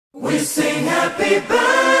sing happy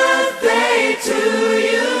birthday to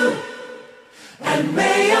you, and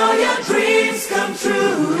may all your dreams come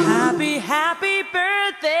true. Happy, happy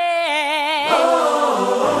birthday.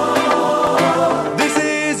 Oh, this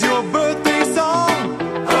is your birthday song.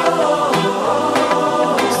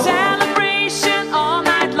 Oh, celebration all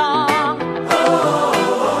night long.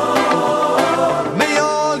 Oh, may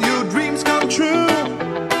all your dreams come true.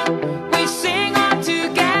 We sing all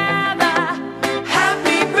together.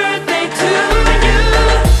 happy birthday to you.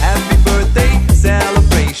 Happy birthday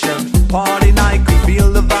celebration, party night, could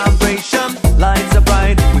feel the vibration. Lights are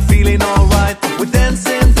bright, we're feeling alright. We're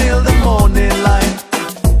dancing till the morning light.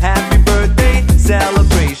 Happy birthday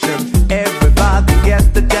celebration, everybody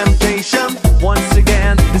get the temptation. Once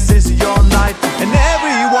again, this is your night, and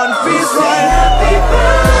everyone feels right. Happy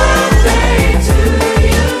birthday to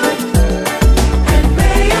you, and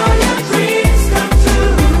may all your dreams come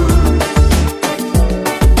true.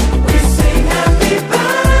 We sing happy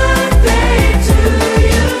birthday to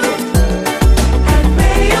you, and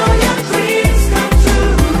may all your dreams come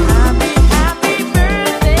true. Happy, happy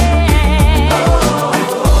birthday.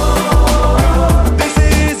 This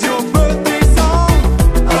is your birthday song.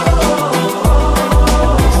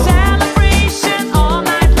 Celebration all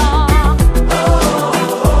night long.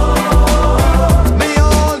 May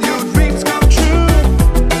all your dreams come true.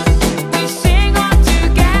 We sing all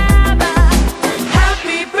together.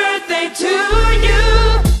 Happy birthday to you.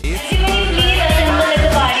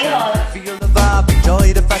 Feel the vibe, enjoy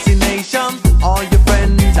the fascination. All your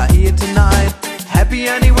friends are here tonight. Happy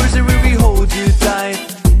anniversary, we hold you tight.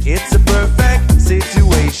 It's a perfect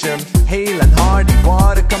situation. Hale and Hardy,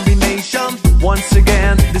 what a combination. Once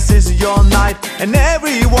again, this is your night, and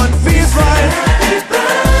everyone feels right.